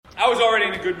was already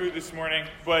in a good mood this morning,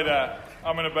 but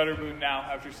I'm in a better mood now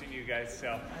after seeing you guys.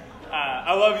 So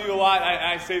I love you a lot.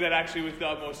 I say that actually with the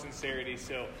utmost sincerity.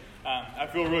 So I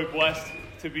feel really blessed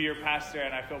to be your pastor,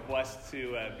 and I feel blessed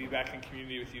to be back in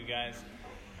community with you guys.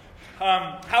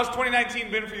 How's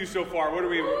 2019 been for you so far? What are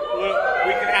we? Week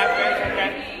and a half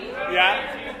in?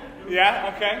 Okay.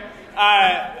 Yeah. Okay.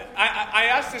 I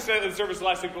asked this at the service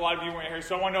last week, but a lot of you weren't here,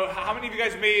 so I want to know how many of you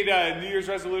guys made New Year's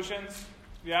resolutions?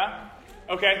 Yeah.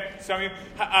 Okay. Some of you,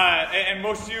 and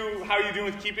most of you, how are you doing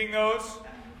with keeping those?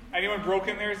 Anyone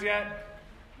broken theirs yet?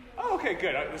 Oh, okay,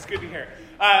 good. That's good to hear.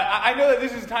 I know that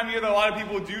this is a time of year that a lot of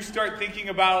people do start thinking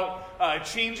about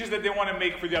changes that they want to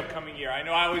make for the upcoming year. I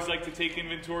know I always like to take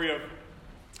inventory of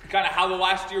kind of how the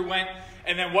last year went,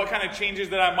 and then what kind of changes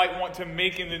that I might want to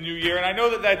make in the new year. And I know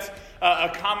that that's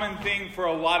a common thing for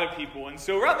a lot of people. And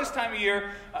so around this time of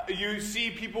year, you see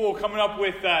people coming up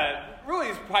with really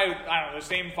it's probably, I don't know, the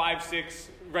same 5-6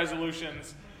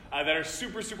 resolutions that are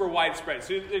super, super widespread.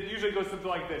 So it usually goes something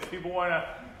like this. People want to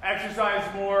exercise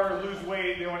more, lose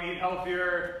weight, they want to eat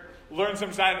healthier, learn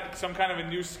some kind of a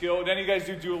new skill. Then you guys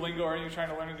do Duolingo, or are you trying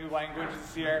to learn a new language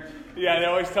this year? Yeah, they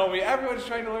always tell me, everyone's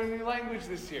trying to learn a new language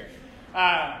this year.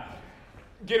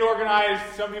 Get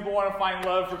organized. Some people want to find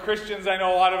love. For Christians, I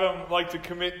know a lot of them like to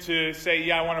commit to say,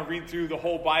 yeah, I want to read through the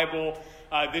whole Bible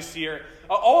this year.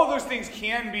 All of those things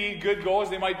can be good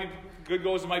goals. They might be good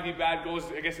goals, it might be bad goals.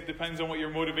 I guess it depends on what your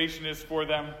motivation is for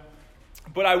them.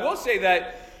 But I will say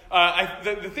that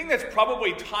the thing that's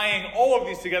probably tying all of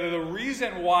these together, the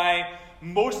reason why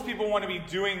most people want to be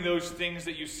doing those things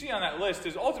that you see on that list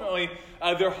is ultimately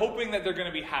they're hoping that they're going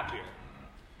to be happier.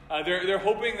 They're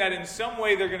hoping that in some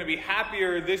way they're going to be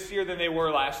happier this year than they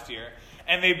were last year.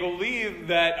 And they believe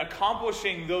that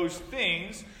accomplishing those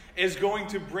things is going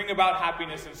to bring about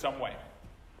happiness in some way.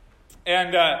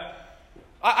 And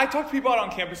I talk to people out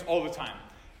on campus all the time.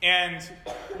 And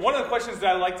one of the questions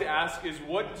that I like to ask is,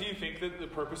 what do you think that the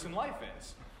purpose in life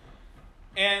is?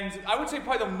 And I would say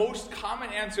probably the most common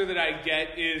answer that I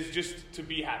get is just to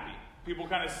be happy. People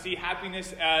kind of see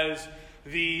happiness as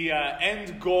the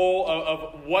end goal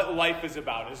of what life is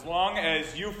about. As long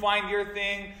as you find your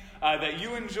thing that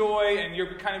you enjoy and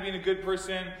you're kind of being a good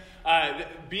person,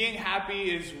 being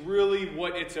happy is really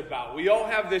what it's about. We all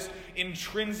have this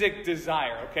intrinsic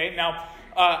desire, okay? Now,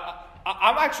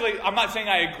 I'm not saying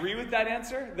I agree with that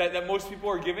answer, that most people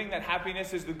are giving, that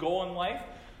happiness is the goal in life.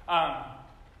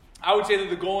 I would say that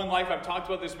the goal in life, I've talked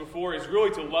about this before, is really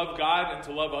to love God and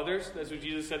to love others. That's what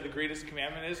Jesus said the greatest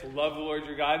commandment is. Love the Lord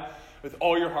your God with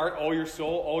all your heart, all your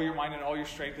soul, all your mind, and all your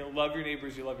strength, and love your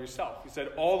neighbors, you love yourself. He said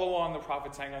all along the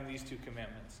prophets hang on these two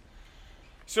commandments.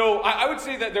 So I would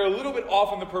say that they're a little bit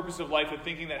off on the purpose of life of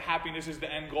thinking that happiness is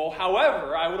the end goal.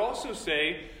 However, I would also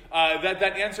say that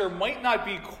answer might not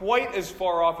be quite as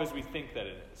far off as we think that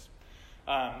it is.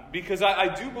 Because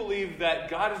I do believe that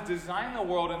God has designed the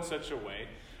world in such a way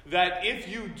that if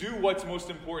you do what's most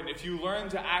important, if you learn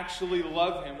to actually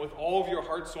love Him with all of your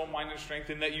heart, soul, mind, and strength,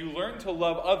 and that you learn to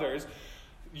love others,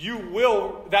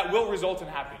 that will result in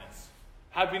happiness.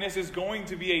 Happiness is going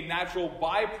to be a natural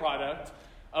byproduct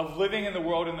of living in the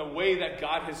world in the way that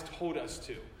God has told us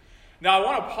to. Now, I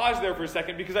want to pause there for a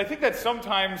second because I think that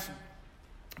sometimes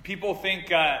people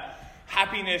think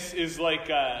happiness is like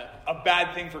a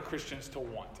bad thing for Christians to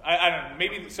want. I don't know,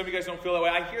 maybe some of you guys don't feel that way.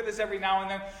 I hear this every now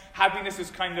and then. Happiness is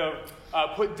kind of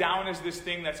put down as this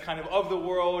thing that's kind of the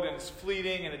world and it's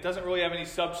fleeting and it doesn't really have any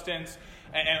substance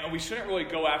and we shouldn't really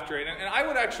go after it. And I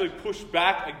would actually push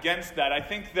back against that. I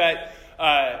think that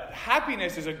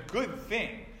happiness is a good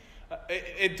thing.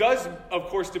 It does, of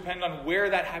course, depend on where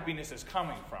that happiness is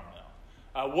coming from,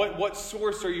 though. What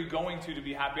source are you going to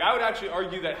be happy? I would actually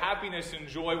argue that happiness and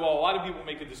joy, while a lot of people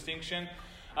make a distinction,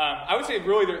 I would say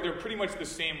really they're pretty much the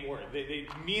same word. They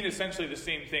mean essentially the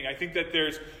same thing. I think that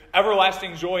there's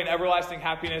everlasting joy and everlasting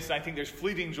happiness, and I think there's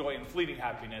fleeting joy and fleeting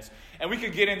happiness. And we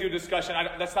could get into a discussion.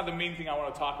 That's not the main thing I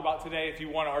want to talk about today. If you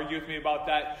want to argue with me about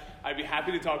that, I'd be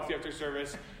happy to talk to you after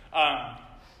service.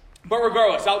 But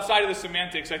regardless, outside of the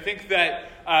semantics, I think that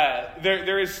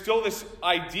there is still this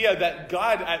idea that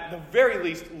God, at the very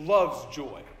least, loves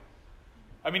joy.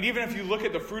 I mean, even if you look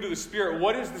at the fruit of the Spirit,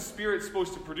 what is the Spirit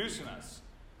supposed to produce in us?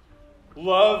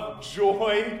 Love,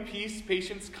 joy, peace,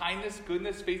 patience, kindness,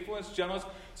 goodness, faithfulness, gentleness,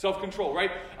 self-control,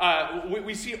 right?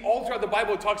 We see all throughout the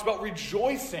Bible it talks about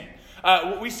rejoicing.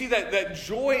 We see that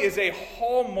joy is a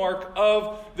hallmark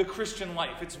of the Christian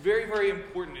life. It's very, very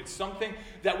important. It's something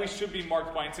that we should be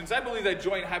marked by. And since I believe that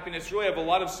joy and happiness really have a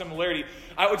lot of similarity,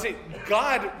 I would say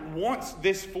God wants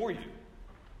this for you.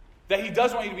 That He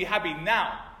does want you to be happy.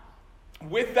 Now,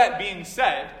 with that being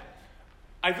said,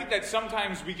 I think that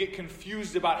sometimes we get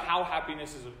confused about how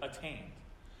happiness is attained.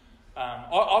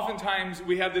 Oftentimes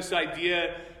we have this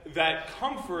idea that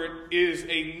comfort is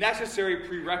a necessary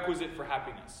prerequisite for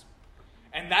happiness.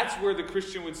 And that's where the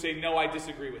Christian would say, no, I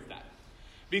disagree with that.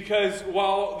 Because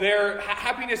while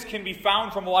happiness can be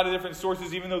found from a lot of different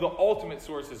sources, even though the ultimate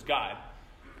source is God,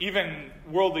 even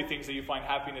worldly things that you find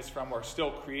happiness from are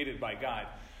still created by God.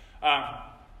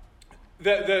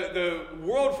 The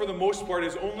world, for the most part,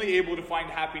 is only able to find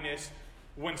happiness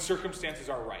when circumstances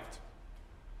are right.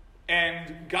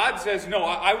 And God says, no,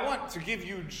 I want to give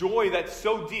you joy that's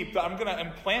so deep that I'm going to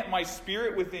implant my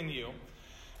spirit within you.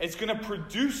 It's going to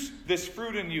produce this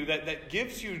fruit in you that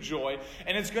gives you joy,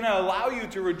 and it's going to allow you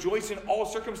to rejoice in all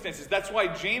circumstances. That's why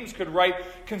James could write,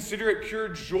 consider it pure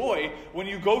joy when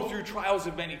you go through trials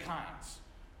of many kinds.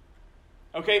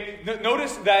 Okay?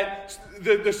 Notice that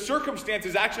the circumstance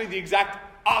is actually the exact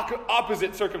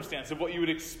opposite circumstance of what you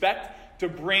would expect to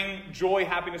bring joy,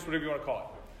 happiness, whatever you want to call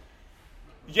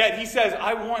it. Yet he says,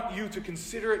 I want you to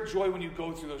consider it joy when you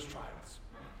go through those trials.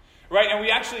 Right? And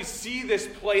we actually see this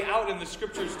play out in the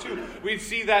scriptures too. We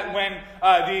see that when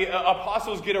the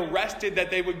apostles get arrested,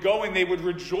 that they would go and they would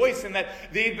rejoice and that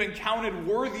they had been counted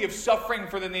worthy of suffering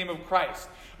for the name of Christ.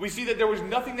 We see that there was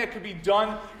nothing that could be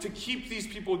done to keep these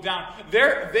people down.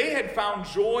 They had found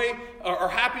joy or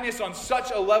happiness on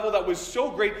such a level that was so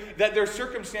great that their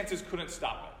circumstances couldn't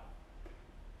stop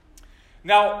it.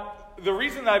 Now, the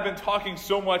reason that I've been talking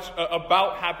so much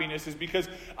about happiness is because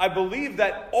I believe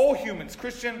that all humans,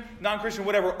 Christian, non-Christian,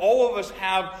 whatever, all of us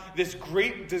have this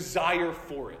great desire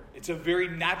for it. It's a very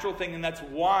natural thing, and that's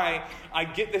why I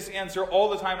get this answer all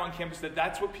the time on campus, that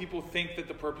that's what people think that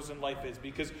the purpose in life is,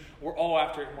 because we're all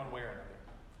after it in one way or another.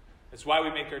 That's why we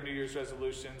make our New Year's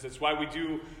resolutions. That's why we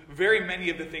do very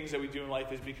many of the things that we do in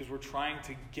life, is because we're trying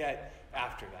to get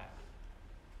after that.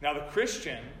 Now, the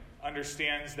Christian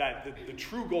understands that the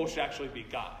true goal should actually be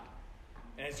God.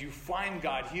 And as you find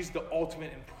God, He's the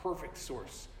ultimate and perfect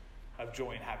source of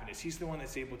joy and happiness. He's the one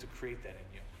that's able to create that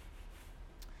in you.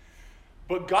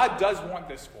 But God does want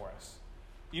this for us.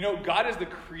 You know, God is the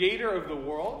creator of the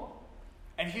world,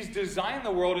 and He's designed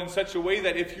the world in such a way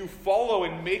that if you follow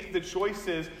and make the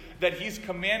choices that He's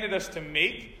commanded us to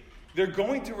make, they're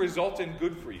going to result in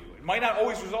good for you. It might not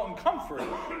always result in comfort,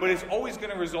 but it's always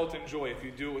going to result in joy if you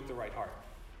do it with the right heart.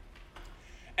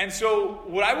 And so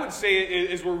what I would say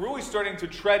is we're really starting to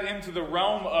tread into the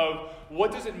realm of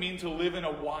what does it mean to live in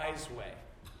a wise way?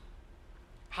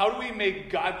 How do we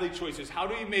make godly choices? How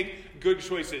do we make good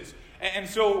choices? And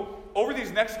so over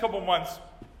these next couple months,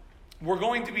 we're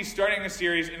going to be starting a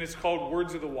series, and it's called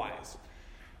Words of the Wise.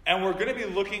 And we're going to be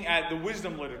looking at the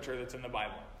wisdom literature that's in the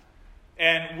Bible.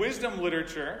 And wisdom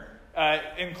literature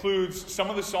includes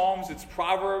some of the Psalms, it's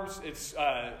Proverbs, it's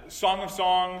Song of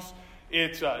Songs,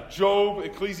 it's Job,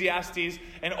 Ecclesiastes,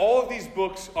 and all of these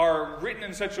books are written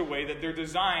in such a way that they're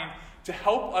designed to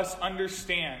help us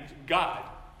understand God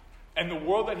and the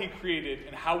world that He created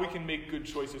and how we can make good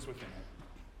choices within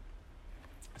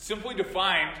it. Simply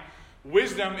defined,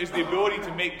 wisdom is the ability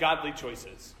to make godly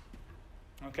choices.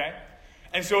 Okay?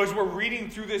 And so as we're reading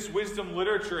through this wisdom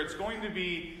literature, it's going to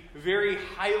be very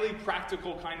highly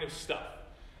practical kind of stuff.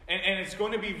 And it's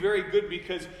going to be very good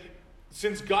because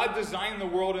since God designed the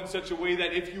world in such a way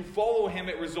that if you follow Him,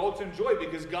 it results in joy,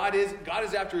 because God is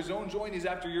after His own joy and He's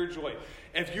after your joy.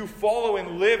 If you follow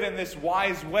and live in this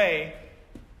wise way,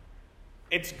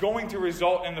 it's going to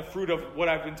result in the fruit of what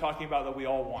I've been talking about that we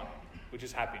all want, which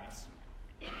is happiness.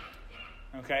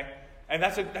 Okay? And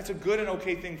that's a good and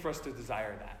okay thing for us to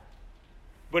desire that.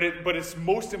 But it's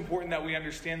most important that we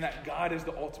understand that God is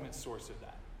the ultimate source of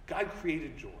that. God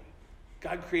created joy.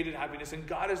 God created happiness, and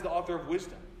God is the author of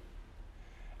wisdom.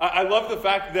 I love the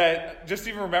fact that, just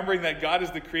even remembering that God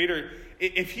is the creator,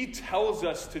 if He tells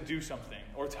us to do something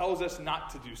or tells us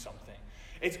not to do something,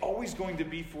 it's always going to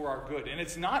be for our good. And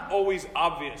it's not always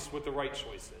obvious what the right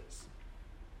choice is.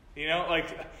 You know, like,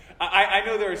 I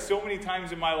know there are so many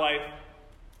times in my life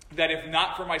that if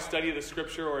not for my study of the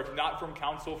Scripture or if not from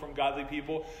counsel from godly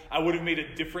people, I would have made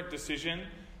a different decision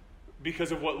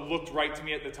because of what looked right to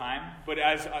me at the time. But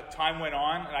as time went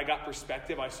on and I got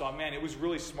perspective, I saw, man, it was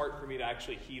really smart for me to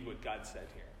actually heed what God said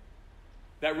here.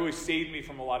 That really saved me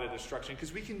from a lot of destruction,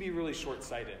 because we can be really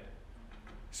short-sighted.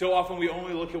 So often we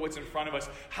only look at what's in front of us.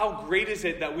 How great is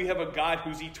it that we have a God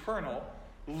who's eternal,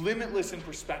 limitless in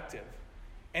perspective,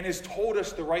 and has told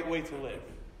us the right way to live.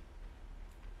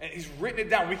 And He's written it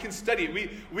down. We can study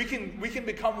it. We can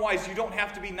become wise. You don't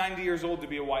have to be 90 years old to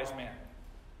be a wise man.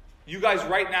 You guys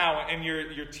right now, in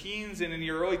your teens and in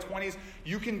your early 20s,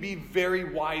 you can be very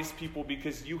wise people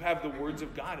because you have the words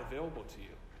of God available to you.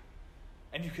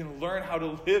 And you can learn how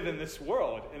to live in this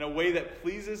world in a way that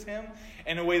pleases him,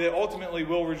 and a way that ultimately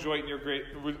will result in your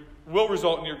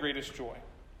greatest joy.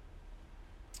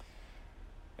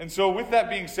 And so with that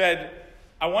being said,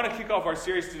 I want to kick off our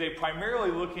series today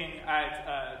primarily looking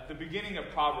at the beginning of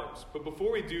Proverbs. But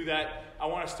before we do that, I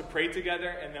want us to pray together,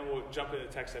 and then we'll jump into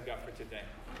the text I've got for today.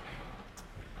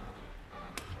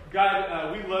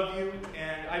 God, we love you,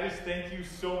 and I just thank you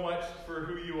so much for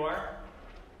who you are.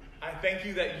 I thank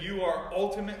you that you are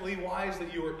ultimately wise,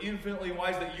 that you are infinitely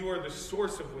wise, that you are the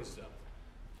source of wisdom.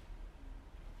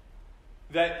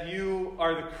 That you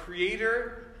are the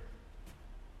creator,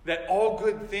 that all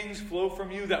good things flow from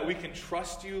you, that we can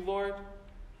trust you, Lord.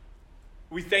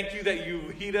 We thank you that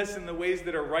you lead us in the ways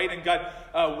that are right. And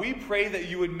God, we pray that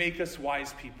you would make us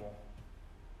wise people.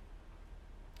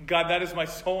 God, that is my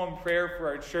solemn prayer for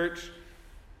our church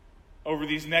over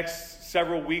these next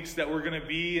several weeks that we're going to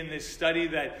be in this study,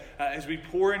 that as we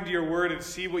pour into your word and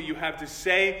see what you have to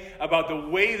say about the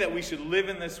way that we should live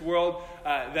in this world,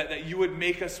 that you would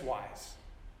make us wise.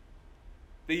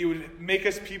 That you would make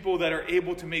us people that are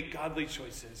able to make godly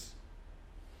choices.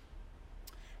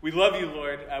 We love you,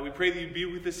 Lord. We pray that you'd be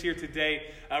with us here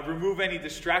today. Remove any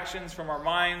distractions from our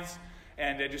minds,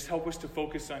 and just help us to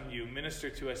focus on you. Minister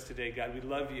to us today, God. We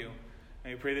love you.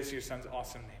 And we pray this in your Son's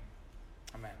awesome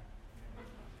name. Amen.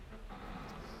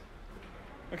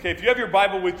 Okay, if you have your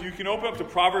Bible with you, you can open up to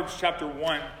Proverbs chapter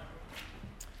 1.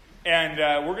 And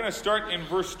we're going to start in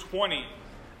verse 20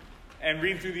 and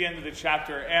read through the end of the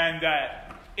chapter. And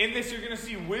in this, you're going to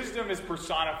see wisdom is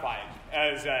personified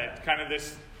as kind of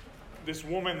this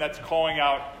woman that's calling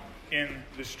out in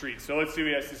the street. So let's see what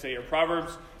he has to say here.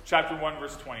 Proverbs chapter 1,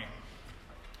 verse 20.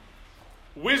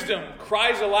 Wisdom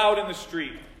cries aloud in the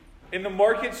street. In the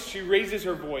markets, she raises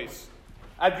her voice.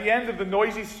 At the end of the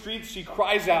noisy streets, she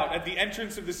cries out. At the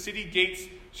entrance of the city gates,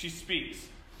 she speaks.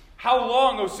 How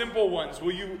long, O simple ones,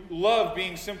 will you love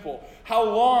being simple? How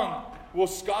long will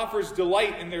scoffers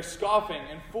delight in their scoffing,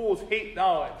 and fools hate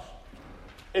knowledge?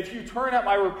 If you turn at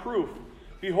my reproof,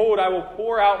 behold, I will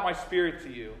pour out my spirit to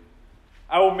you.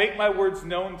 I will make my words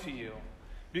known to you.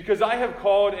 Because I have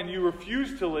called and you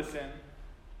refuse to listen,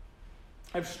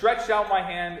 I've stretched out my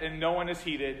hand and no one has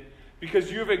heeded.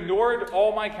 Because you have ignored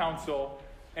all my counsel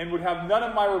and would have none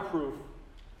of my reproof,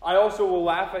 I also will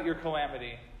laugh at your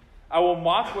calamity. I will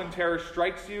mock when terror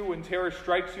strikes you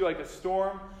like a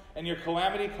storm, and your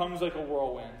calamity comes like a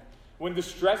whirlwind, when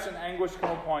distress and anguish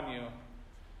come upon you.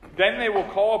 Then they will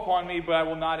call upon me, but I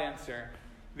will not answer.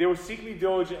 They will seek me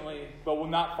diligently, but will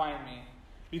not find me,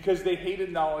 because they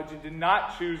hated knowledge and did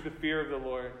not choose the fear of the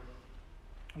Lord,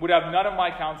 would have none of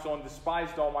my counsel and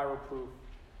despised all my reproof.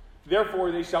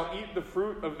 Therefore they shall eat the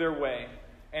fruit of their way,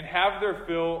 and have their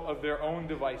fill of their own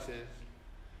devices.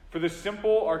 For the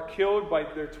simple are killed by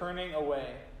their turning away,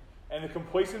 and the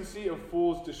complacency of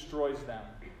fools destroys them.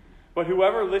 But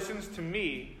whoever listens to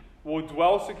me will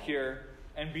dwell secure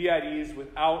and be at ease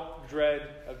without dread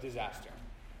of disaster.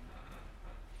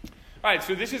 All right,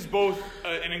 so this is both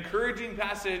an encouraging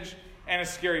passage and a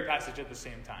scary passage at the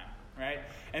same time, right?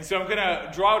 And so I'm going to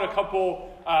draw out a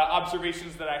couple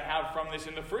observations that I have from this.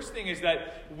 And the first thing is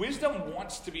that wisdom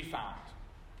wants to be found.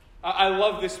 I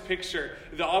love this picture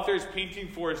the author is painting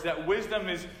for us, that wisdom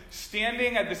is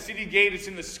standing at the city gate. It's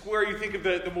in the square. You think of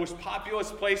the most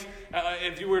populous place.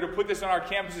 If you were to put this on our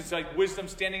campus, it's like wisdom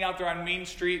standing out there on Main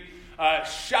Street,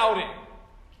 shouting,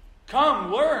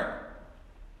 "Come, learn.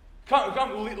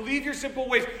 Come, leave your simple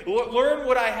ways. Learn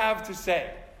what I have to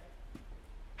say."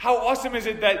 How awesome is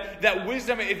it that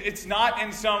wisdom, it's not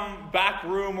in some back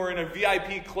room or in a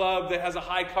VIP club that has a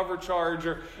high cover charge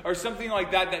or something like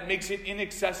that makes it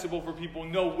inaccessible for people.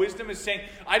 No, wisdom is saying,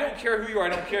 I don't care who you are. I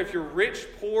don't care if you're rich,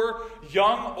 poor,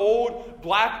 young, old,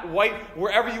 black, white,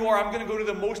 wherever you are. I'm going to go to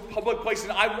the most public place,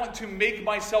 and I want to make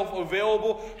myself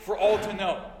available for all to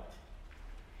know.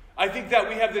 I think that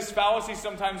we have this fallacy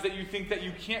sometimes that you think that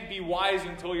you can't be wise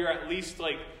until you're at least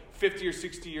like 50 or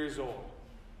 60 years old.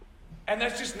 And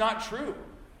that's just not true.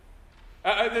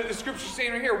 The scripture's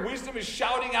saying right here, wisdom is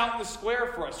shouting out in the square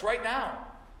for us right now.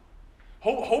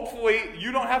 Hopefully,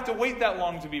 you don't have to wait that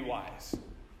long to be wise.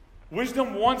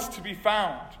 Wisdom wants to be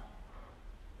found.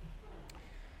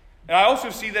 And I also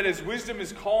see that as wisdom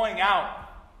is calling out,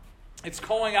 it's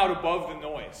calling out above the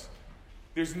noise.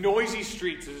 There's noisy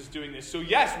streets as it's doing this. So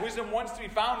yes, wisdom wants to be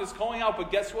found, it's calling out,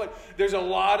 but guess what? There's a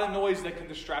lot of noise that can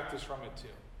distract us from it too.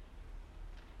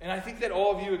 And I think that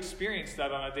all of you experience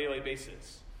that on a daily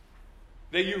basis.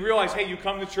 That you realize, hey, you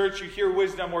come to church, you hear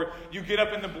wisdom, or you get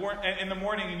up in the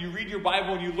morning and you read your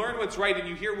Bible and you learn what's right and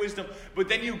you hear wisdom, but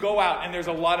then you go out and there's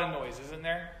a lot of noise, isn't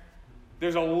there?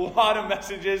 There's a lot of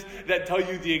messages that tell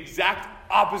you the exact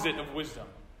opposite of wisdom.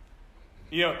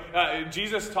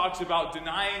 Jesus talks about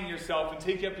denying yourself and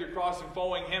taking up your cross and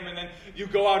following him, and then you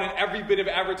go out and every bit of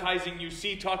advertising you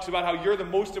see talks about how you're the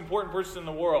most important person in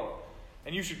the world,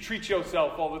 and you should treat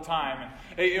yourself all the time,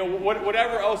 and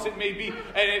whatever else it may be,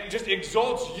 and it just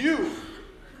exalts you.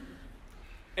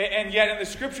 And yet in the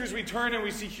scriptures we turn and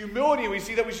we see humility, and we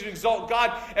see that we should exalt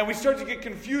God, and we start to get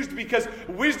confused because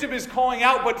wisdom is calling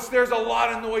out, but there's a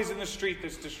lot of noise in the street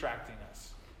that's distracting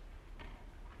us.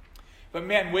 But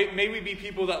man, may we be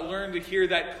people that learn to hear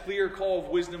that clear call of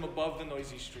wisdom above the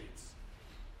noisy streets.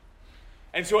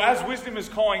 And so as wisdom is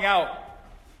calling out,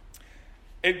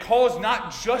 it calls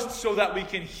not just so that we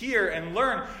can hear and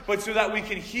learn, but so that we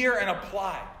can hear and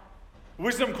apply.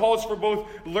 Wisdom calls for both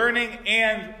learning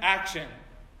and action.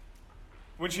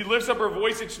 When she lifts up her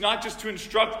voice, it's not just to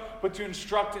instruct, but to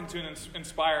instruct and to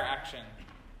inspire action.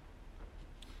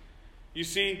 You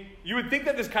see, you would think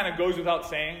that this kind of goes without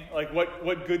saying. Like,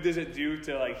 what good does it do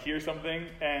to hear something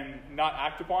and not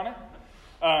act upon it?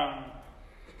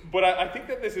 But I think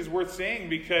that this is worth saying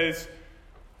because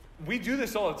we do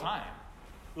this all the time.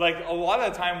 Like, a lot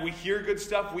of the time we hear good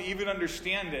stuff, we even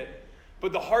understand it,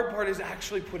 but the hard part is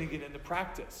actually putting it into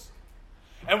practice.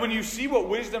 And when you see what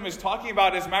wisdom is talking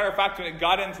about, as a matter of fact, when it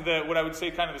got into what I would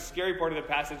say kind of the scary part of the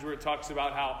passage where it talks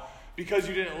about how, because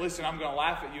you didn't listen, I'm going to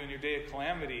laugh at you in your day of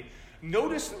calamity.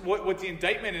 Notice what the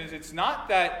indictment is. It's not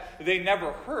that they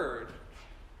never heard.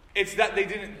 It's that they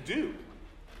didn't do.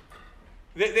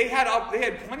 They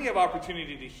had plenty of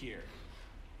opportunity to hear.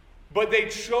 But they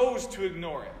chose to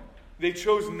ignore it. They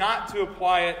chose not to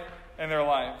apply it in their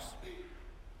lives.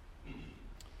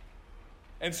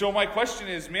 And so my question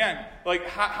is, man,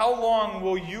 how long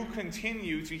will you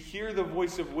continue to hear the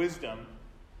voice of wisdom,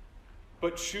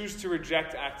 but choose to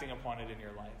reject acting upon it in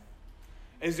your life?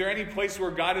 Is there any place where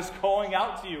God is calling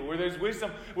out to you, where there's wisdom,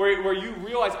 where you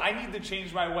realize, I need to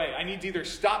change my way. I need to either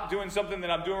stop doing something that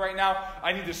I'm doing right now.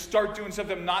 I need to start doing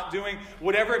something I'm not doing.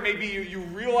 Whatever it may be, you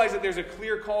realize that there's a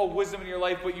clear call of wisdom in your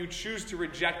life, but you choose to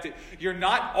reject it. You're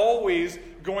not always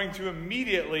going to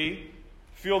immediately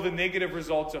feel the negative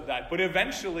results of that, but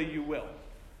eventually you will.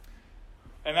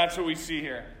 And that's what we see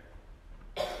here.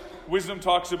 Wisdom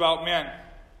talks about, man,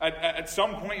 at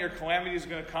some point your calamity is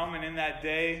going to come, and in that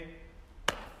day,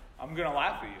 I'm going to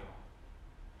laugh at you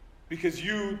because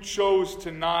you chose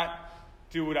to not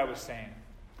do what I was saying.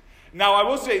 Now, I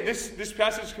will say this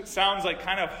passage sounds like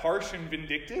kind of harsh and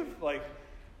vindictive. Like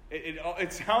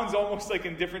it sounds almost like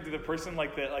indifferent to the person,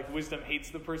 like wisdom hates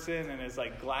the person and is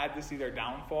glad to see their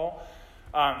downfall.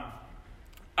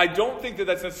 I don't think that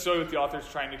that's necessarily what the author is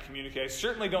trying to communicate. I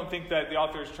certainly don't think that the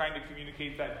author is trying to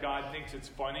communicate that God thinks it's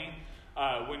funny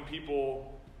when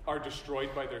people are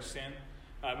destroyed by their sin.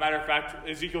 Matter of fact,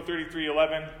 Ezekiel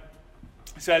 33:11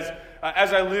 says,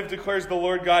 "As I live, declares the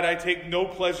Lord God, I take no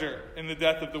pleasure in the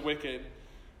death of the wicked,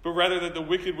 but rather that the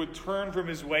wicked would turn from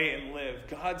his way and live."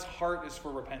 God's heart is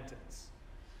for repentance.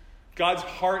 God's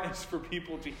heart is for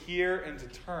people to hear and to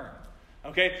turn.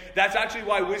 Okay? That's actually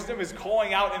why wisdom is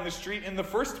calling out in the street in the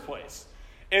first place.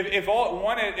 If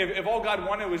all God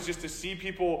wanted was just to see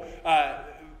people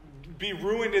be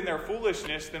ruined in their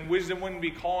foolishness, then wisdom wouldn't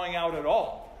be calling out at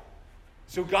all.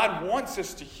 So God wants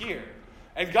us to hear.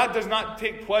 And God does not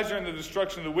take pleasure in the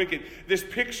destruction of the wicked. This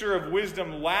picture of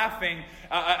wisdom laughing,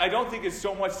 I don't think it's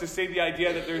so much to say the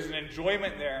idea that there's an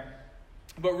enjoyment there,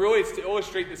 but really it's to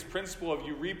illustrate this principle of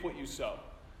you reap what you sow.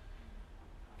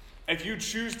 If you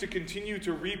choose to continue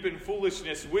to reap in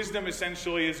foolishness, wisdom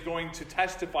essentially is going to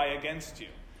testify against you.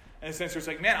 In a sense, it's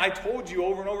like, man, I told you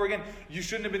over and over again, you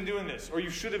shouldn't have been doing this, or you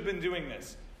should have been doing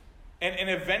this.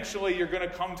 And eventually you're going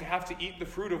to come to have to eat the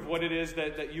fruit of what it is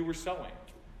that you were sowing.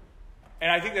 And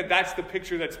I think that that's the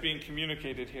picture that's being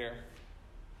communicated here.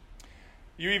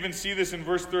 You even see this in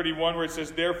verse 31 where it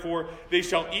says, "Therefore they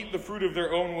shall eat the fruit of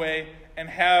their own way and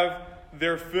have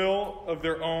their fill of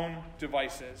their own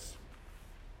devices."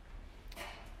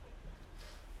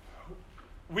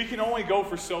 We can only go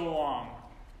for so long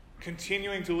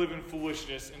continuing to live in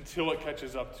foolishness until it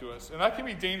catches up to us. And that can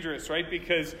be dangerous, right?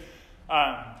 Because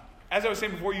as I was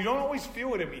saying before, you don't always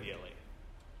feel it immediately.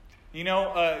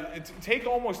 Take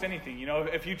almost anything.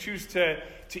 If you choose to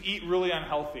eat really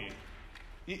unhealthy,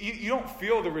 you don't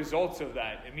feel the results of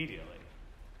that immediately.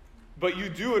 But you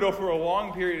do it over a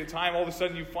long period of time. All of a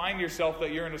sudden you find yourself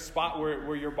that you're in a spot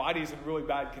where your body's in really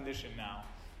bad condition now.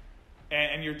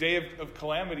 And your day of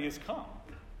calamity has come.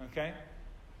 Okay?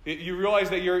 You realize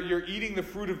that you're eating the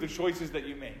fruit of the choices that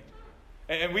you made.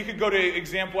 And we could go to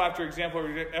example after example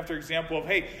after example of,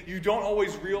 hey, you don't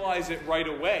always realize it right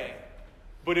away,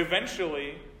 but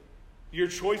eventually your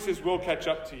choices will catch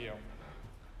up to you.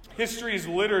 History is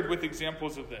littered with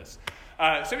examples of this.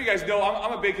 Some of you guys know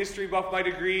I'm a big history buff. My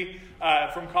degree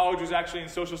from college was actually in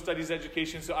social studies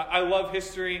education, so I love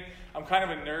history. I'm kind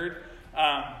of a nerd.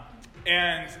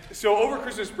 And so over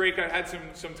Christmas break, I had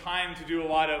some time to do a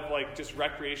lot of just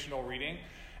recreational reading.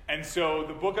 And so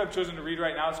the book I've chosen to read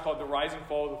right now is called The Rise and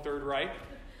Fall of the Third Reich.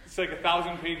 It's like a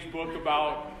 1,000-page book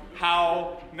about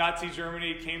how Nazi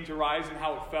Germany came to rise and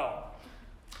how it fell.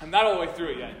 I'm not all the way through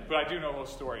it yet, but I do know the whole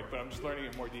story, but I'm just learning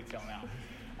it in more detail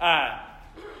now.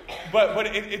 But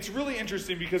it's really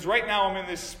interesting because right now I'm in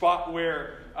this spot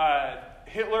where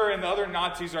Hitler and the other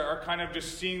Nazis are kind of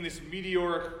just seeing this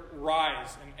meteoric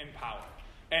rise in power.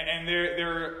 And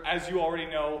they're, as you already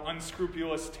know,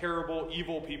 unscrupulous, terrible,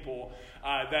 evil people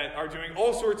that are doing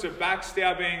all sorts of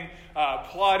backstabbing,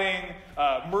 plotting,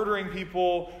 murdering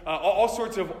people, all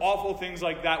sorts of awful things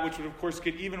like that, which would, of course,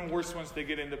 get even worse once they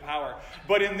get into power.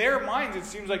 But in their minds, it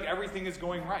seems like everything is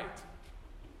going right.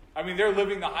 I mean, they're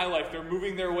living the high life. They're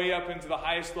moving their way up into the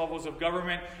highest levels of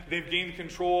government. They've gained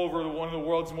control over one of the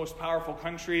world's most powerful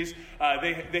countries.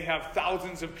 They have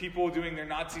thousands of people doing their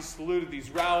Nazi salute at these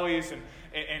rallies and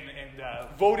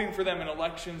voting for them in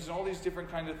elections and all these different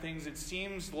kinds of things. It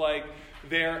seems like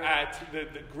they're at the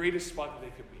greatest spot that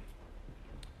they could be.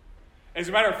 As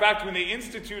a matter of fact, when they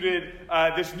instituted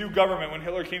this new government, when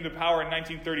Hitler came to power in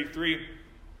 1933,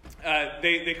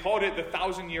 they called it the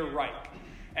 1,000-Year Reich.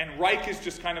 And Reich is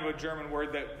just kind of a German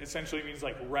word that essentially means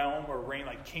like realm or reign,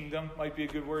 like kingdom might be a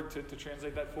good word to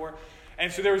translate that for.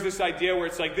 And so there was this idea where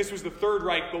it's like, this was the Third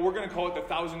Reich, but we're going to call it the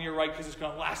 1,000-Year Reich because it's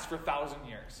going to last for 1,000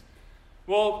 years.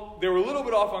 Well, they were a little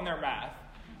bit off on their math.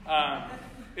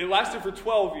 It lasted for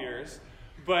 12 years,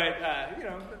 but,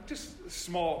 just a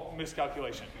small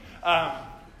miscalculation.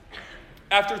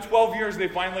 After 12 years, they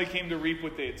finally came to reap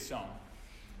what they had sown.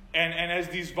 And as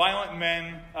these violent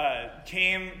men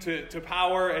came to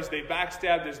power, as they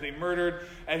backstabbed, as they murdered,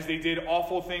 as they did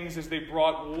awful things, as they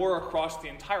brought war across the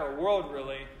entire world,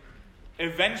 really,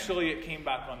 eventually it came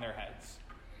back on their heads.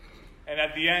 And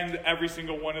at the end, every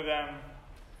single one of them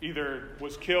either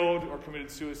was killed or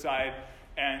committed suicide,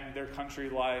 and their country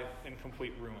lay in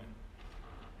complete ruin.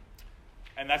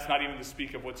 And that's not even to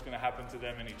speak of what's going to happen to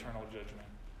them in eternal judgment.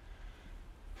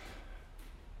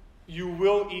 You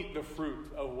will eat the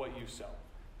fruit of what you sow.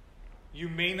 You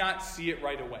may not see it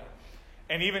right away.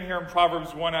 And even here in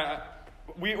Proverbs 1,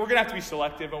 we're going to have to be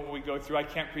selective on what we go through. I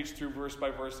can't preach through verse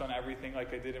by verse on everything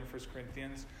like I did in 1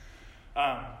 Corinthians.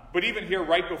 But even here,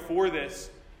 right before this,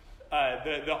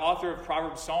 the author of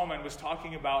Proverbs, Solomon, was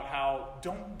talking about how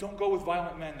don't go with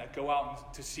violent men that go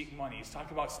out to seek money. He's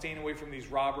talking about staying away from these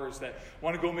robbers that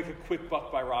want to go make a quick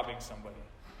buck by robbing somebody.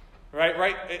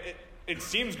 Right? It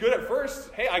seems good at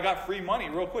first. Hey, I got free money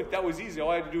real quick. That was easy. All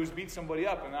I had to do was beat somebody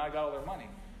up, and now I got all their money.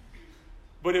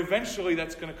 But eventually,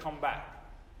 that's going to come back.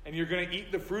 And you're going to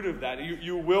eat the fruit of that.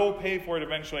 You will pay for it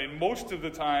eventually. And most of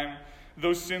the time,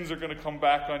 those sins are going to come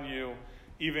back on you,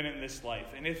 even in this life.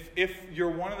 And if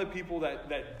you're one of the people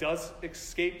that does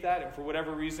escape that, and for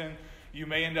whatever reason, you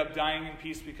may end up dying in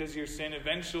peace because of your sin,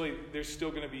 eventually, there's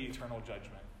still going to be eternal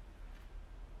judgment.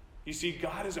 You see,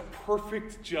 God is a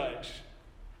perfect judge.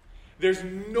 There's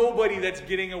nobody that's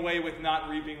getting away with not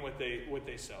reaping what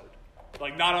they sowed.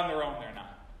 Like, not on their own, they're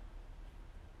not.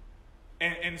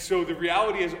 And so the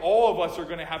reality is all of us are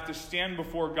going to have to stand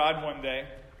before God one day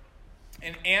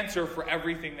and answer for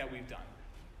everything that we've done.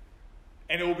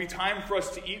 And it will be time for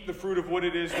us to eat the fruit of what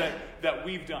it is that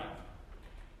we've done.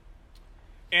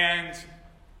 And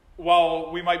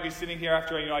while we might be sitting here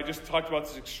after, I just talked about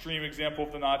this extreme example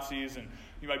of the Nazis, and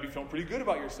you might be feeling pretty good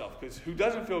about yourself, because who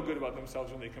doesn't feel good about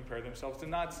themselves when they compare themselves to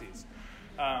Nazis?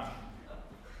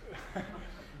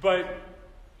 But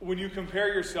when you compare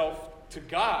yourself to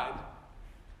God,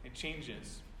 it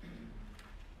changes.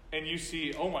 And you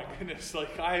see, oh my goodness,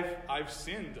 like I've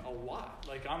sinned a lot.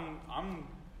 Like I'm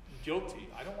guilty.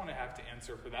 I don't want to have to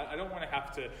answer for that. I don't want to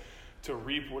have to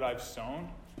reap what I've sown.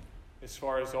 As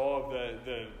far as all of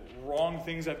the wrong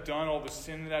things I've done, all the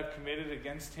sin that I've committed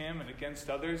against him and against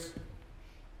others.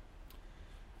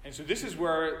 And so this is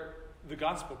where the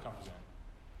gospel comes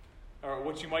in. Or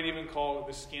what you might even call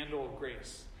the scandal of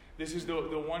grace. This is the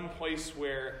one place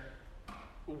where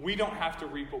we don't have to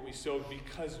reap what we sowed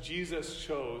because Jesus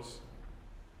chose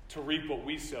to reap what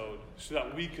we sowed so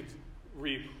that we could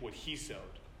reap what he sowed.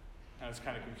 Now it's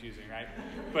kind of confusing, right?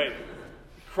 But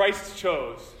Christ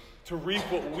chose to reap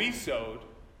what we sowed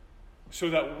so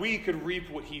that we could reap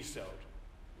what he sowed.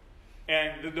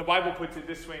 And the Bible puts it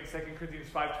this way in 2 Corinthians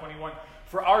 5:21.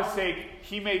 For our sake,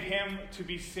 he made him to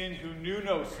be sin who knew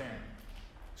no sin,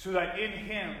 so that in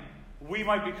him we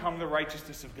might become the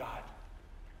righteousness of God.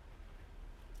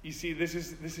 You see, this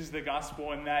is the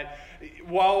gospel, in that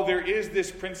while there is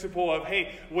this principle of,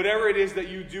 hey, whatever it is that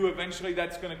you do, eventually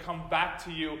that's going to come back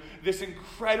to you, this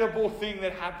incredible thing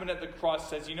that happened at the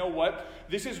cross says, you know what?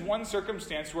 This is one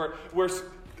circumstance where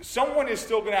someone is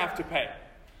still going to have to pay.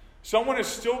 Someone is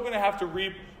still going to have to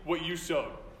reap what you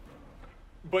sowed.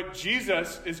 But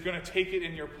Jesus is going to take it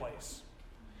in your place.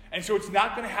 And so it's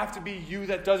not going to have to be you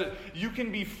that does it. You can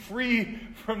be free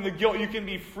from the guilt. You can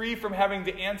be free from having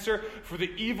to answer for the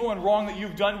evil and wrong that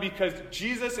you've done, because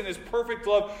Jesus in his perfect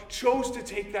love chose to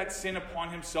take that sin upon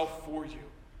himself for you.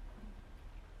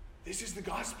 This is the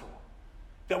gospel.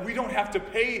 That we don't have to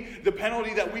pay the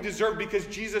penalty that we deserve because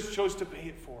Jesus chose to pay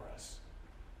it for us.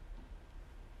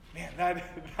 Man, that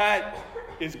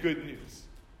is good news.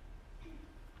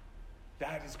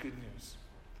 That is good news.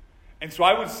 And so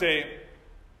I would say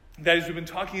that as we've been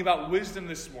talking about wisdom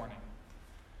this morning,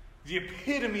 the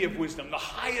epitome of wisdom, the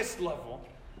highest level,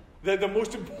 the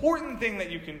most important thing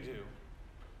that you can do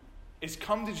is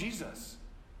come to Jesus.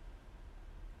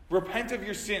 Repent of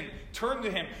your sin. Turn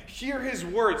to him. Hear his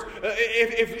words.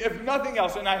 If nothing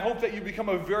else, and I hope that you become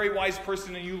a very wise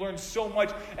person and you learn so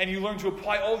much and you learn to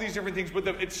apply all these different things, but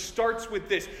it starts with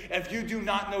this. If you do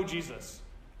not know Jesus,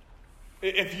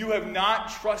 if you have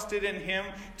not trusted in him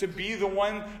to be the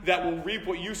one that will reap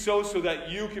what you sow so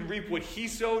that you can reap what he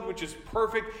sowed, which is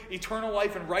perfect, eternal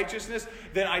life and righteousness,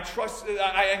 then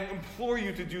I implore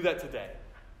you to do that today.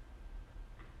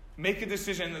 Make a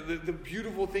decision. The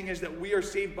beautiful thing is that we are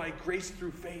saved by grace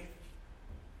through faith.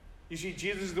 You see,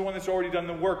 Jesus is the one that's already done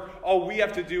the work. All we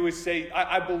have to do is say,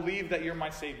 I believe that you're my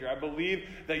Savior. I believe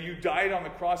that you died on the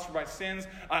cross for my sins.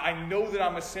 I know that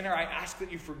I'm a sinner. I ask that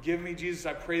you forgive me, Jesus.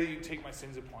 I pray that you take my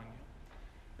sins upon you.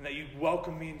 And that you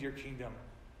welcome me into your kingdom.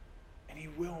 And he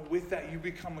will. With that, you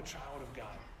become a child of God.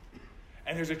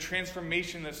 And there's a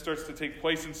transformation that starts to take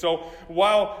place. And so,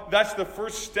 while that's the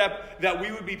first step, that we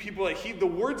would be people that heed the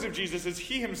words of Jesus, as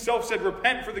he himself said,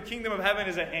 repent, for the kingdom of heaven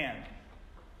is at hand.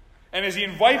 And as he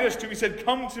invited us to, he said,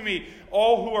 come to me,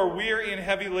 all who are weary and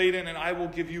heavy laden, and I will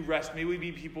give you rest. May we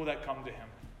be people that come to him.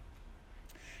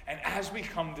 And as we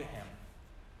come to him,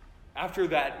 after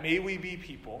that, may we be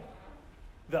people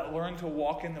that learn to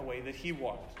walk in the way that he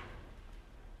walked.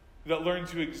 That learn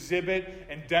to exhibit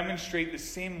and demonstrate the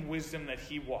same wisdom that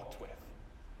he walked with.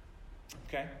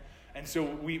 Okay? And so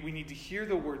we need to hear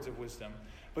the words of wisdom,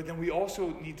 but then we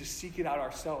also need to seek it out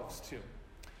ourselves too.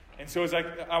 And so as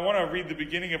I want to read the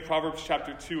beginning of Proverbs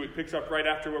chapter 2. It picks up right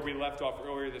after where we left off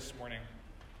earlier this morning.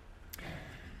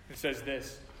 It says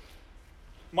this: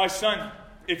 my son,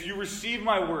 if you receive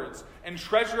my words and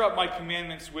treasure up my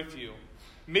commandments with you,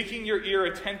 making your ear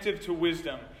attentive to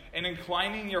wisdom and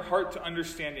inclining your heart to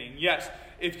understanding. Yes,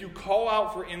 if you call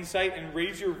out for insight and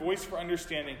raise your voice for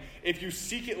understanding, if you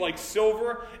seek it like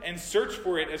silver and search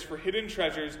for it as for hidden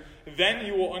treasures, then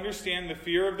you will understand the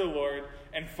fear of the Lord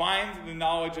and find the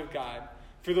knowledge of God.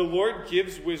 For the Lord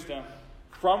gives wisdom.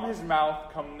 From his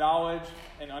mouth come knowledge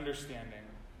and understanding.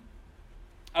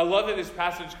 I love that this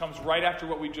passage comes right after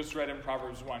what we just read in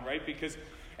Proverbs 1, right? Because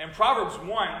in Proverbs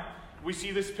 1, we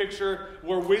see this picture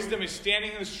where wisdom is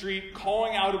standing in the street,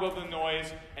 calling out above the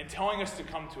noise, and telling us to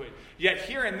come to it. Yet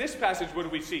here in this passage, what do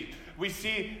we see? We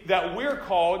see that we're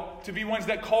called to be ones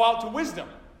that call out to wisdom.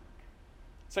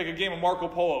 It's like a game of Marco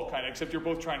Polo, kind of, except you're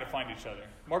both trying to find each other.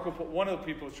 One of the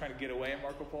people is trying to get away in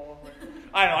Marco Polo. Right?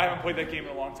 I don't know, I haven't played that game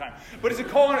in a long time. But it's a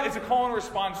call and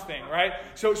response thing, right?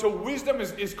 So wisdom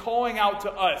is calling out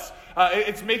to us.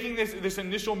 It's making this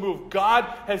initial move. God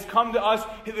has come to us.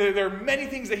 There are many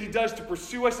things that he does to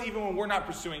pursue us even when we're not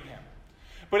pursuing him.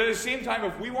 But at the same time,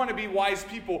 if we want to be wise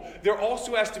people, there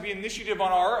also has to be initiative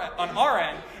on our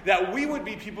end that we would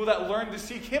be people that learn to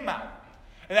seek him out.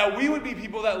 And that we would be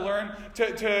people that learn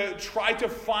to try to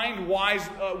find wise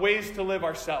ways to live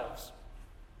ourselves.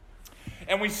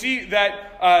 And we see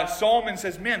that Solomon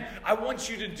says, man, I want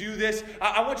you to do this.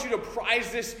 I want you to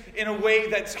prize this in a way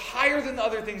that's higher than the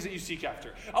other things that you seek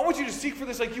after. I want you to seek for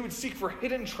this like you would seek for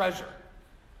hidden treasure.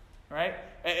 Right?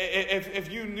 If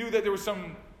you knew that there was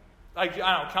some, like,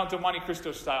 I don't know, Count of Monte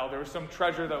Cristo style, there was some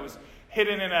treasure that was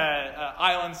hidden in an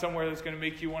island somewhere that's going to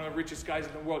make you one of the richest guys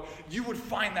in the world, you would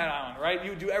find that island, right? You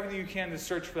would do everything you can to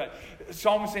search for that.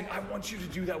 Solomon's saying, I want you to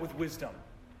do that with wisdom.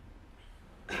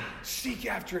 Seek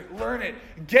after it. Learn it.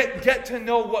 Get to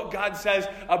know what God says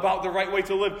about the right way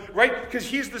to live, right? Because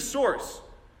he's the source.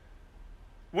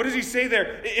 What does he say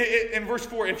there? In verse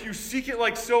 4, if you seek it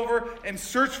like silver and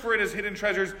search for it as hidden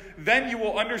treasures, then you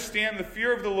will understand the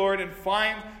fear of the Lord and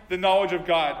find the knowledge of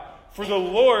God. For the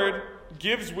Lord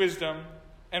gives wisdom,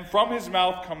 and from his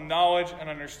mouth come knowledge and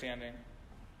understanding.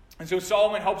 And so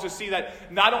Solomon helps us see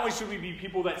that not only should we be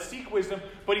people that seek wisdom,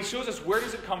 but he shows us where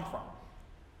does it come from.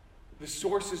 The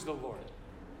source is the Lord.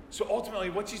 So ultimately,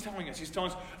 what's he telling us? He's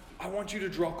telling us, I want you to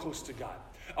draw close to God.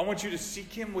 I want you to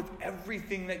seek him with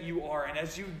everything that you are. And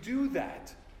as you do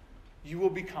that, you will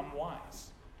become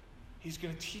wise. He's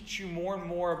going to teach you more and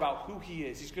more about who he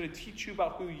is. He's going to teach you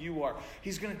about who you are.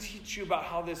 He's going to teach you about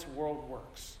how this world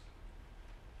works.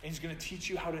 And he's going to teach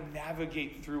you how to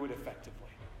navigate through it effectively.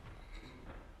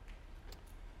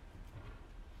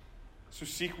 So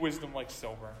seek wisdom like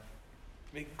silver.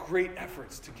 Make great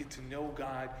efforts to get to know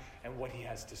God and what he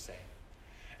has to say.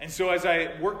 And so as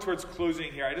I work towards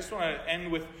closing here, I just want to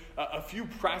end with a few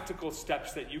practical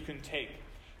steps that you can take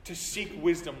to seek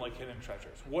wisdom like hidden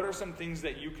treasures. What are some things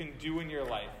that you can do in your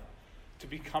life to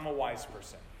become a wise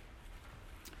person?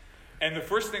 And the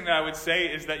first thing that I would say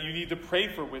is that you need to pray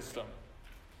for wisdom.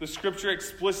 The scripture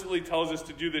explicitly tells us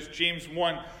to do this. James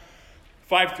 1,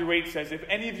 5-8 says, if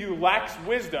any of you lacks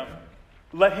wisdom,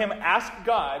 let him ask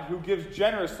God, who gives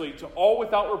generously to all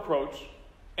without reproach,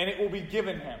 and it will be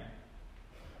given him.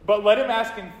 But let him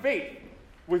ask in faith,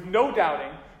 with no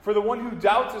doubting, for the one who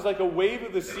doubts is like a wave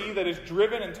of the sea that is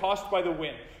driven and tossed by the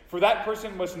wind. For that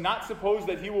person must not suppose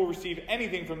that he will receive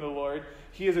anything from the Lord.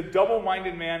 He is a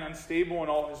double-minded man, unstable in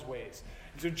all his ways.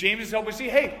 And so James is helping us see,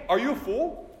 hey, are you a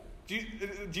fool? Do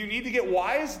you need to get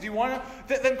wise? Do you want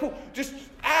to? Then cool. Just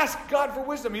ask God for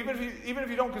wisdom. Even if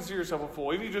you don't consider yourself a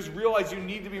fool, even if you just realize you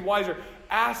need to be wiser,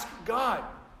 ask God,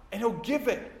 and he'll give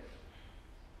it.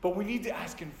 But we need to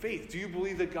ask in faith. Do you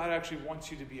believe that God actually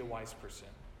wants you to be a wise person?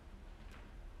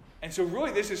 And so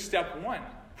really this is step one.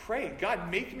 Pray, God,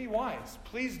 make me wise.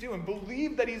 Please do. And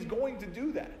believe that he's going to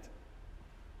do that.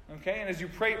 Okay? And as you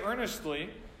pray earnestly,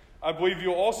 I believe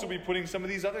you'll also be putting some of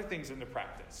these other things into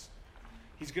practice.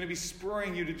 He's going to be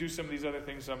spurring you to do some of these other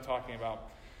things that I'm talking about.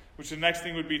 Which the next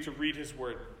thing would be to read his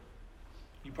word.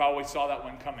 You probably saw that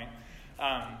one coming.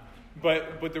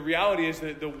 But the reality is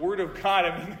that the word of God,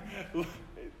 I mean,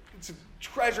 it's a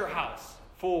treasure house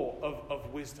full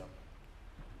of wisdom.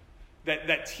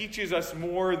 That teaches us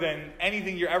more than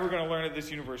anything you're ever going to learn at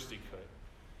this university could.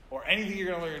 Or anything you're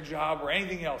going to learn in your job or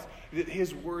anything else. That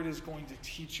his word is going to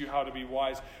teach you how to be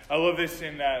wise. I love this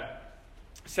in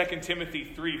 2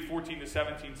 Timothy 3,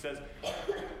 14-17 says,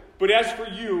 but as for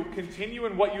you, continue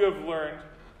in what you have learned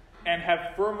and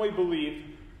have firmly believed,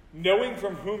 knowing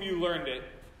from whom you learned it,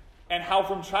 and how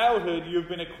from childhood you have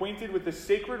been acquainted with the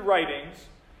sacred writings,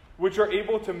 which are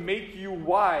able to make you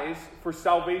wise for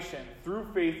salvation through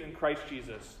faith in Christ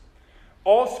Jesus.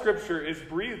 All Scripture is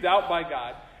breathed out by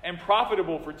God and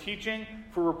profitable for teaching,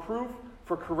 for reproof,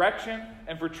 for correction,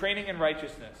 and for training in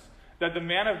righteousness, that the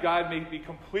man of God may be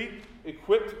complete,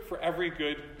 equipped for every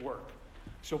good work.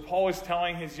 So Paul is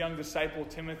telling his young disciple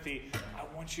Timothy,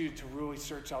 I want you to really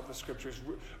search out the Scriptures.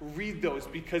 Read those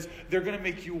because they're going to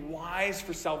make you wise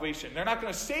for salvation. They're not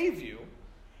going to save you,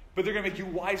 but they're going to make you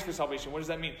wise for salvation. What does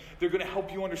that mean? They're going to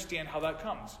help you understand how that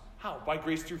comes. How? By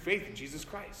grace through faith in Jesus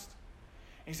Christ.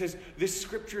 And he says, this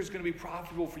scripture is going to be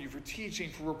profitable for you, for teaching,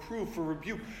 for reproof, for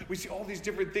rebuke. We see all these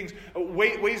different things,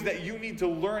 ways that you need to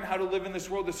learn how to live in this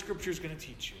world. The scripture is going to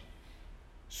teach you.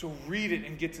 So read it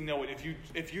and get to know it.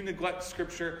 If you neglect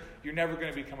scripture, you're never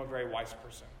going to become a very wise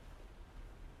person.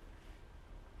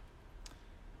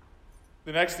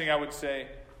 The next thing I would say,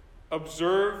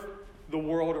 observe the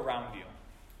world around you.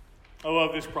 I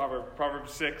love this proverb.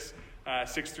 Proverbs 6,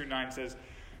 6-9 says,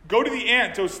 go to the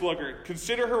ant, O sluggard,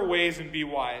 consider her ways and be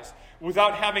wise.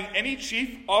 Without having any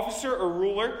chief, officer, or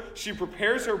ruler, she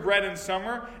prepares her bread in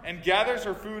summer and gathers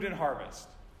her food in harvest.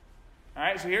 All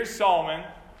right, so here's Solomon,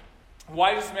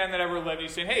 wisest man that ever lived.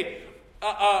 He's saying, hey,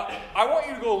 I want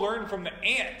you to go learn from the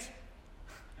ant.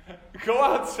 Go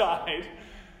outside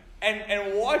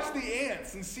and watch the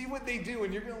ants and see what they do,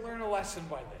 and you're going to learn a lesson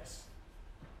by this.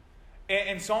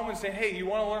 And Solomon's saying, hey, you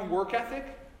want to learn work ethic?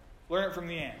 Learn it from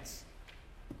the ants.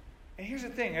 And here's the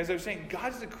thing, as I was saying,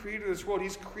 God's the creator of this world.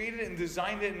 He's created it and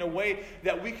designed it in a way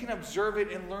that we can observe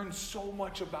it and learn so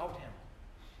much about him.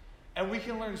 And we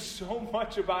can learn so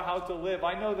much about how to live.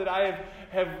 I know that I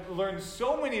have learned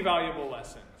so many valuable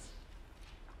lessons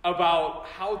about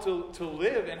how to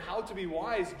live and how to be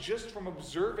wise just from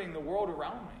observing the world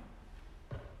around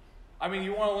me. I mean,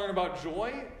 you want to learn about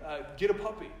joy? Get a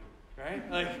puppy,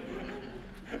 right? Like,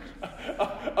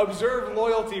 observe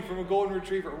loyalty from a golden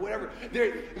retriever, whatever.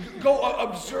 Go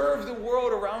observe the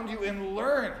world around you and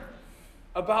learn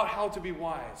about how to be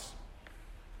wise.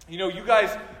 You know, you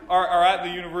guys are at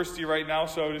the university right now,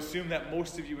 so I would assume that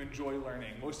most of you enjoy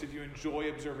learning. Most of you enjoy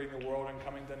observing the world and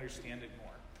coming to understand it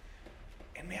more.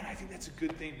 And man, I think that's a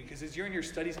good thing because as you're in your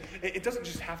studies, it doesn't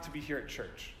just have to be here at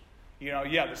church.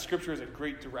 The scripture is a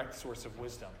great direct source of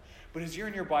wisdom. But as you're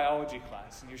in your biology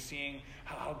class and you're seeing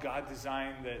how God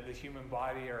designed the human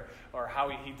body or how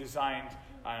he designed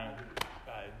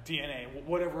DNA,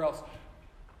 whatever else,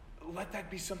 let that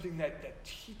be something that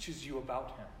teaches you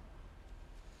about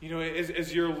him.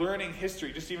 As you're learning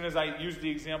history, just even as I used the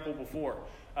example before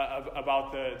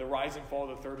about the rise and fall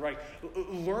of the Third Reich,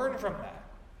 learn from that.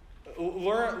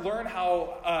 Learn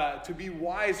how to be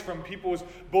wise from people's,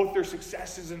 both their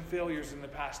successes and failures in the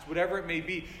past, whatever it may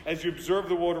be. As you observe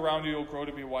the world around you, you'll grow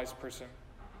to be a wise person.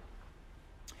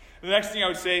 The next thing I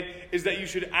would say is that you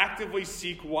should actively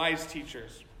seek wise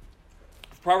teachers.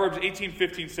 Proverbs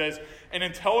 18:15 says, "An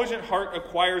intelligent heart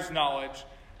acquires knowledge,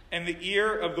 and the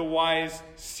ear of the wise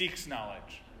seeks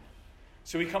knowledge."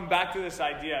 So we come back to this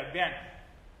idea, man,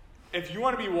 if you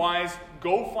want to be wise,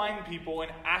 go find people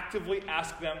and actively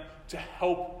ask them to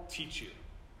help teach you.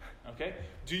 Okay?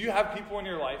 Do you have people in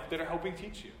your life that are helping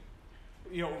teach you?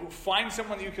 Find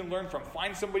someone that you can learn from.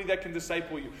 Find somebody that can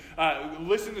disciple you.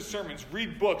 Listen to sermons.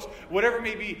 Read books. Whatever it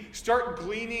may be. Start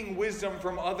gleaning wisdom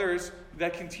from others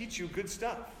that can teach you good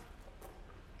stuff.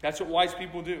 That's what wise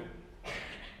people do.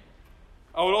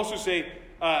 I would also say,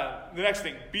 the next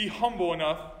thing, be humble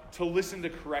enough to listen to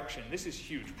correction. This is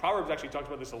huge. Proverbs actually talks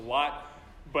about this a lot,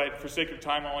 but for sake of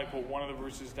time, I'll only put one of the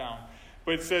verses down.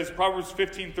 But it says, Proverbs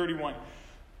 15:31,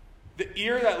 "The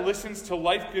ear that listens to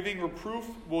life-giving reproof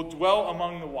will dwell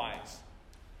among the wise."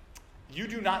 You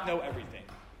do not know everything.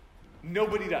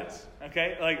 Nobody does,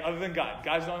 okay? Other than God.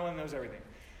 God's the only one that knows everything.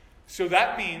 So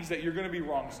that means that you're going to be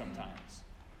wrong sometimes.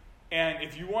 And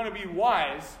if you want to be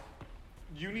wise,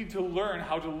 you need to learn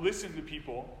how to listen to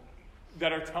people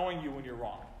that are telling you when you're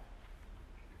wrong.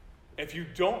 If you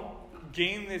don't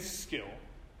gain this skill,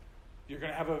 you're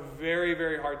going to have a very,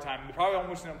 very hard time, probably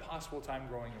almost an impossible time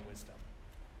growing in wisdom.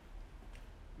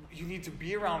 You need to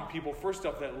be around people, first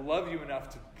off, that love you enough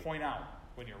to point out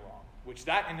when you're wrong, which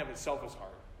that in and of itself is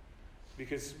hard.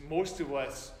 Because most of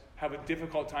us have a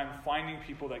difficult time finding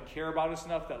people that care about us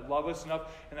enough, that love us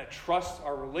enough, and that trust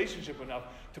our relationship enough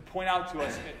to point out to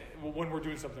us when we're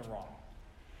doing something wrong.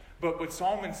 But what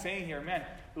Solomon's saying here, man,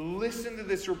 listen to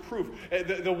this reproof.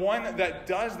 The one that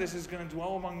does this is going to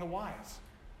dwell among the wise.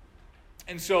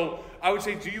 And so I would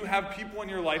say, do you have people in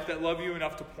your life that love you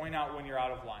enough to point out when you're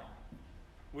out of line?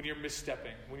 When you're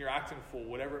misstepping, when you're acting a fool,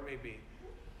 whatever it may be?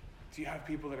 Do you have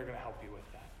people that are going to help you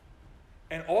with that?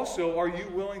 And also, are you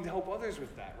willing to help others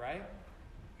with that, right?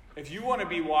 If you want to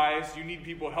be wise, you need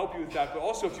people to help you with that. But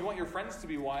also, if you want your friends to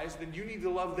be wise, then you need to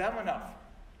love them enough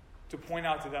to point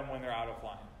out to them when they're out of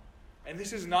line. And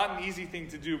this is not an easy thing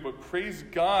to do, but praise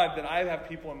God that I have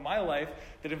people in my life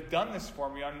that have done this for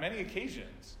me on many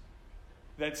occasions.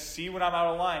 That see when I'm out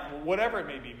of line, whatever it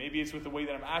may be. Maybe it's with the way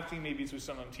that I'm acting, maybe it's with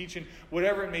something I'm teaching,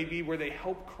 whatever it may be, where they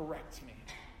help correct me.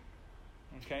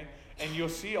 Okay? And you'll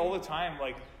see all the time,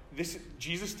 this.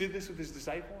 Jesus did this with his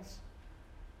disciples.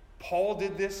 Paul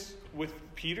did this with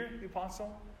Peter, the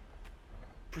apostle.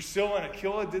 Priscilla and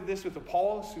Aquila did this with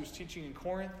Apollos, who was teaching in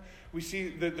Corinth. We see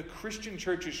that the Christian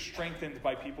church is strengthened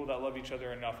by people that love each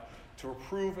other enough to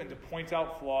reprove and to point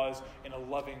out flaws in a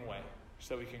loving way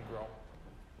so that we can grow.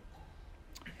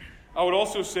 I would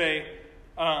also say,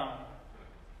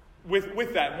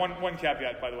 with that, one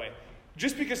caveat, by the way.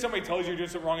 Just because somebody tells you you're doing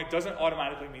something wrong, it doesn't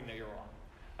automatically mean that you're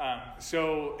wrong.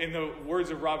 So in the words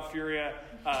of Rob Furia,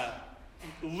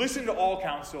 listen to all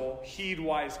counsel, heed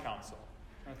wise counsel.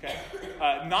 Okay?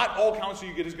 Not all counsel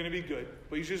you get is going to be good,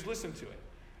 but you should just listen to it.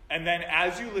 And then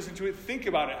as you listen to it, think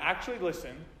about it. Actually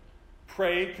listen,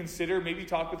 pray, consider, maybe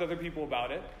talk with other people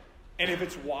about it. And if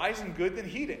it's wise and good, then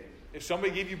heed it. If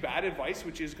somebody gave you bad advice,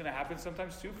 which is going to happen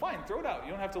sometimes too, fine, throw it out.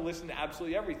 You don't have to listen to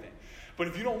absolutely everything. But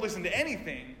if you don't listen to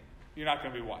anything, you're not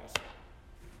going to be wise.